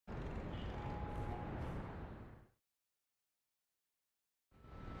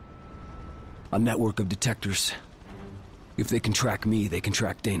A network of detectors. If they can track me, they can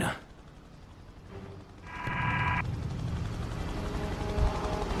track Dana.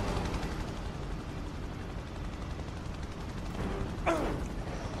 We've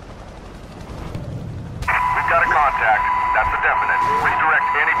got a contact. That's a definite. Redirect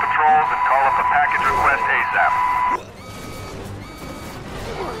any patrols and call up a package request ASAP.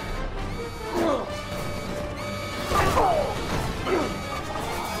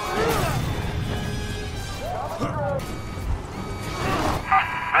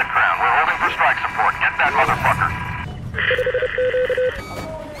 Red Crown, we're holding for strike support. Get that motherfucker.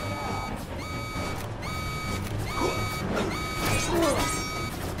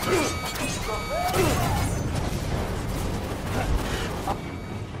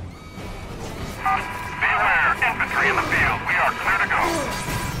 Beware, infantry in the field. We are clear to go.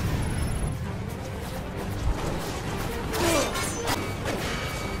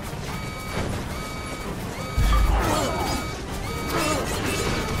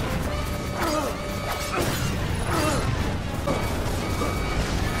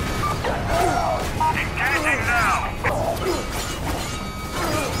 Engaging now!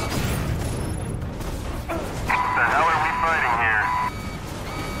 What the hell are we fighting here?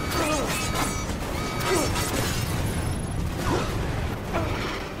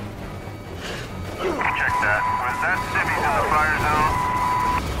 Check that. Was that civvies in the fire zone?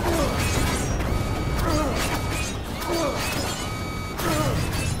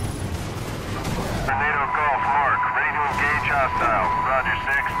 Tornado Golf Mark, ready to engage hostiles. Roger 6.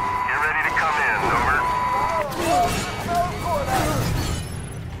 Get ready to come in, over.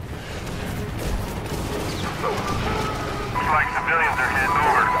 Looks like civilians are heading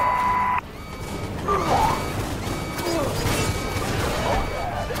over.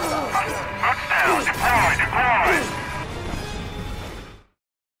 Boots down, deploy!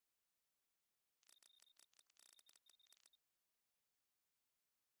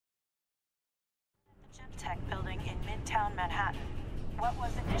 The Gemtech building in Midtown Manhattan. What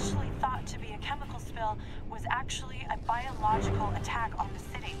was initially thought to be a chemical spill was actually a biological attack on the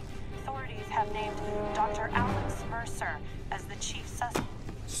city. Authorities have named Dr. Alex Mercer as the chief suspect.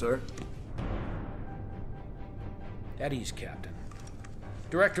 Sir? At ease, Captain.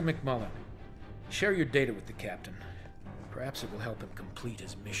 Director McMullen, share your data with the Captain. Perhaps it will help him complete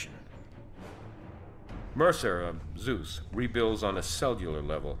his mission. Mercer, Zeus, rebuilds on a cellular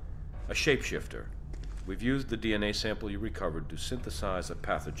level. A shapeshifter. We've used the DNA sample you recovered to synthesize a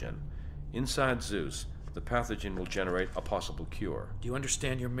pathogen. Inside Zeus, the pathogen will generate a possible cure. Do you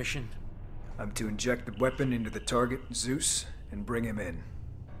understand your mission? I'm to inject the weapon into the target, Zeus, and bring him in.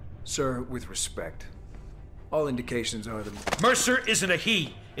 Sir, with respect, all indications are that... Mercer isn't a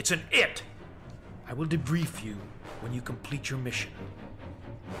he, it's an it! I will debrief you when you complete your mission.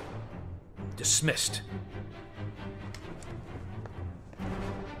 Dismissed.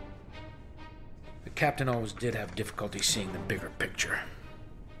 The Captain always did have difficulty seeing the bigger picture.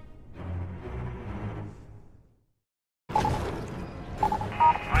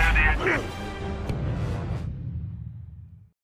 Clear the